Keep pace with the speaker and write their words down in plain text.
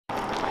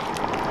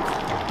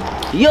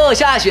又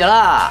下雪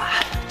了，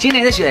今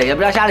年的雪也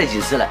不知道下了几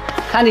次了。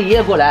看你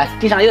爷过来，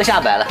地上又下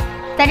白了。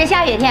在这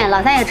下雪天，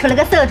老三也出了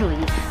个馊主意，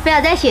非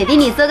要在雪地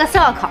里做个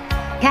烧烤。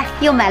你看，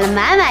又买了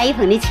满满一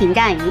盆的清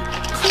蘸鱼，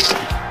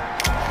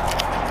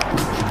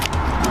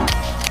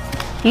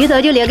鱼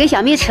头就留给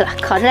小蜜吃了，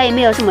烤出来也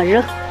没有什么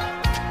肉。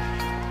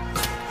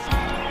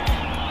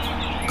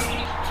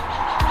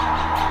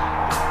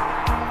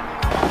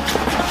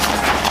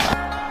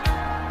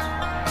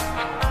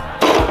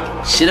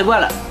习得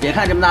惯了，别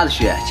看这么大的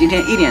雪，今天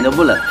一点都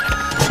不冷。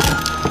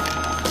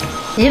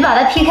鱼把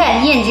它劈开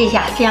腌制一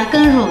下，这样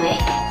更入味。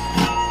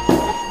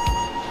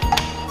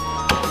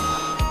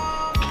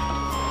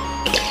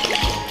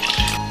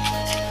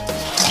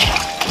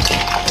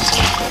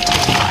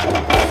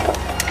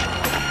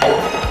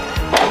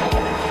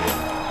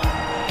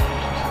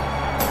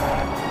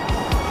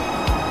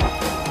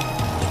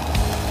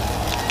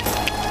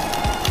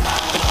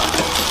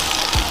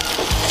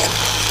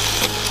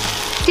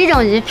这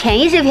种鱼便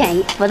宜是便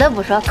宜，不得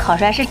不说烤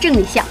出来是真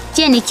的香，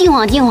见你金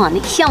黄金黄的，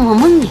香喷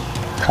喷的，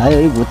还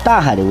有一股大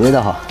海的味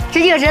道哈。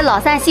这就是老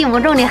三心目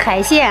中的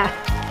海鲜啊！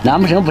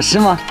难不成不是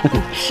吗？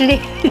是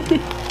的。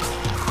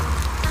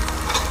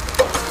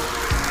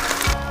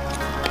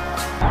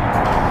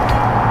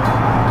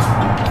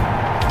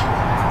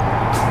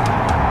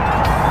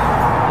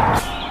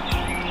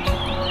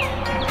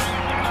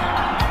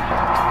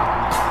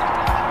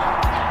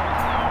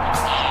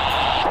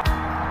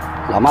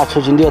老妈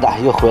出去溜达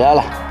又回来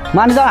了。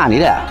妈，你到哪里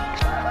了？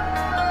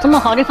这么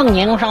好的风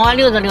景，我上外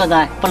溜达溜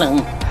达，不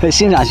冷。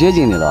欣赏雪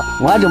景的了，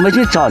我还准备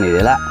去找你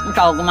的了。你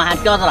找我干嘛？还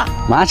饺子了？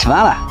马上吃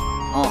饭了。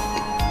哦。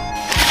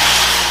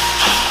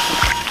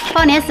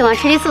放点喜欢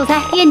吃的素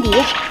菜垫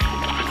底。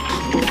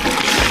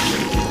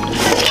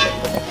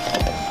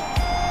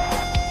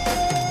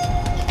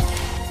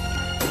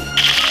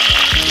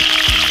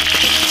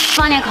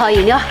放点烤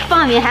饮料，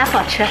放面还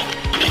好吃。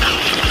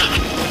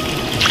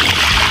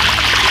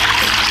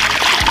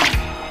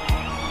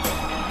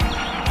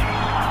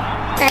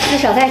再吃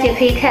小菜就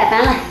可以开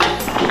饭了。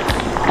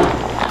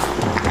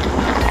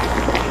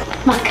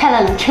妈，开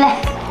了能吃来，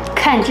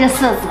看这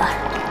色泽，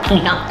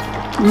很香。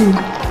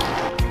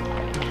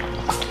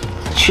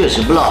确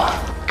实不老，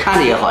看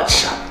着也好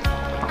吃。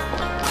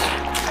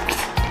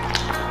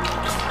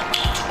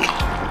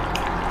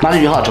妈，这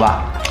鱼好吃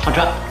吧？好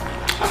吃。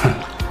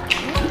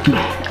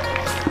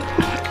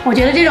我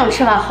觉得这种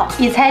吃法好，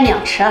一菜两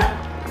吃。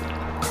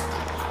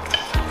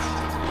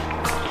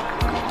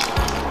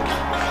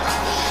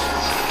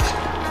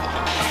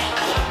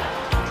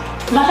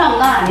妈，上午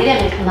到哪里了？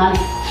没看到你。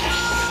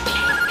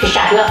这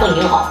下雪风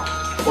景好，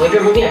我这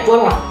路边坐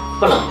着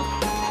不冷。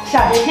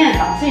下雪天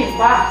当自己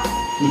滑。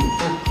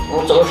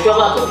我走雪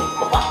滑走的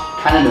不滑。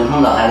看这农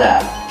村老太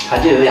太，她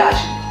就有雅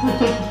气。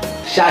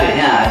下雨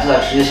天还知道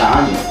出去赏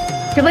赏景。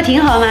这不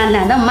挺好吗？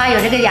难得我妈有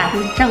这个雅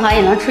兴，正好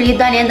也能出去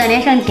锻炼锻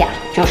炼身体啊。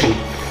就是，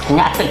人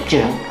家本地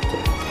人。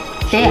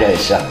对呀。也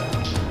是。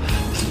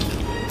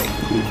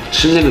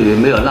吃这个鱼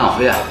没有浪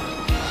费啊，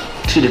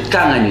吃的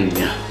干干净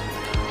净。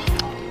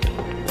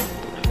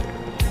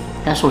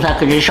咱蔬菜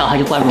搁这烧还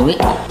就管入味。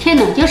天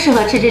冷就适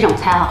合吃这种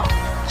菜哈。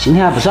今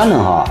天还不算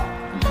冷哈。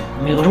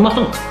没有什么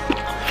风。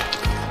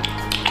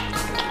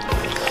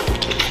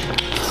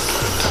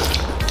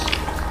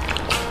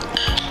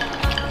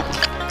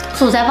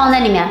素菜放在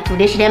里面煮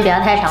的时间不要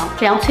太长，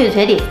这样脆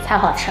脆的才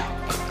好吃。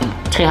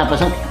菜还不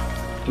剩，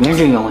原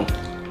汁原味。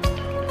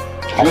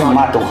还是我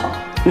妈懂好，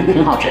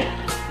挺好吃的。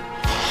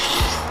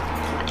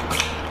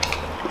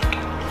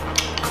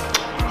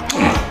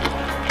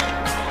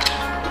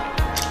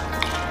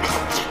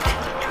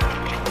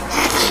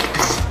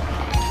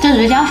这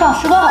鱼酱烧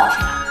是个好吃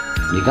的。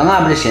你刚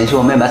刚不是嫌弃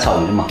我没买草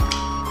鱼吗？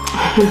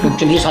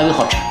这比草鱼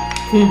好吃。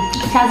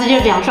下次就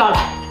这样烧了。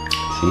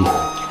行。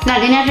那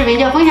今天视频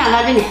就分享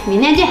到这里，明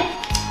天见，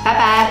拜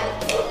拜。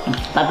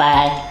拜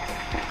拜。